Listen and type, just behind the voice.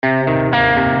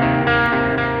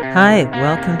Hi,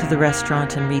 welcome to the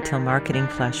Restaurant and Retail Marketing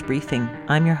Flash Briefing.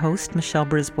 I'm your host, Michelle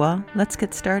Brisbois. Let's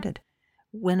get started.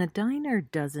 When a diner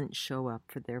doesn't show up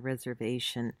for their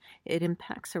reservation, it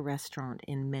impacts a restaurant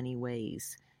in many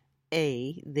ways.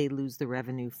 A, they lose the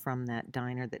revenue from that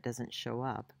diner that doesn't show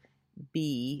up.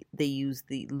 B, they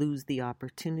lose the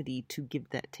opportunity to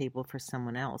give that table for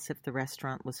someone else. If the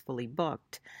restaurant was fully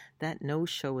booked, that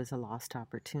no-show is a lost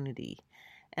opportunity.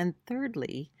 And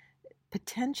thirdly,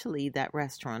 potentially that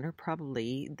restaurant, or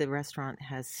probably the restaurant,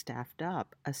 has staffed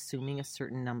up, assuming a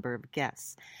certain number of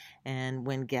guests. And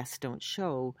when guests don't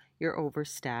show, you're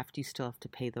overstaffed, you still have to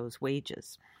pay those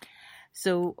wages.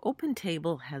 So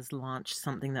OpenTable has launched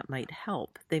something that might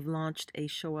help. They've launched a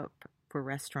Show Up for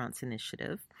Restaurants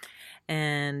initiative,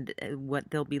 and what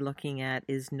they'll be looking at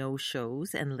is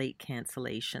no-shows and late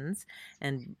cancellations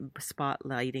and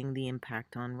spotlighting the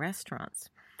impact on restaurants.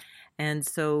 And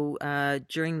so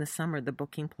during the summer, the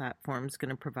booking platform is going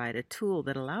to provide a tool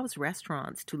that allows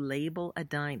restaurants to label a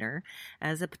diner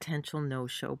as a potential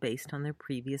no-show based on their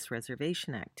previous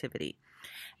reservation activity.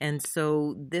 And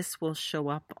so this will show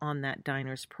up on that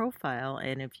diner's profile.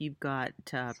 And if you've got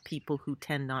people who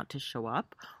tend not to show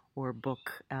up or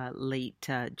book late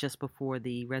just before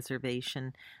the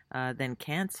reservation, then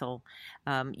cancel,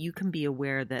 you can be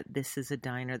aware that this is a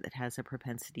diner that has a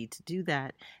propensity to do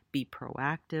that. Be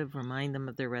proactive, remind them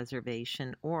of their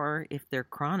reservation, or if they're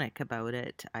chronic about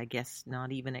it, I guess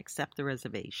not even accept the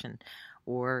reservation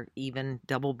or even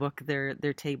double book their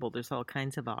table. There's all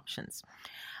kinds of options.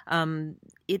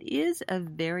 It is a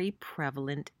very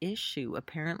prevalent issue.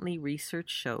 Apparently, research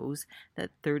shows that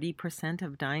 30%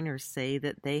 of diners say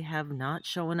that they have not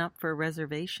shown up for a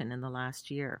reservation in the last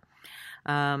year.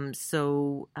 With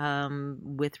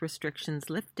restrictions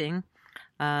lifting,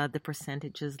 the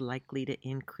percentage is likely to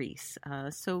increase.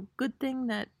 So good thing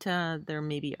that there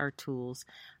maybe are tools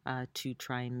to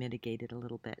try and mitigate it a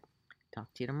little bit.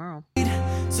 Talk to you tomorrow.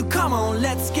 So come on,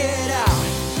 let's get out.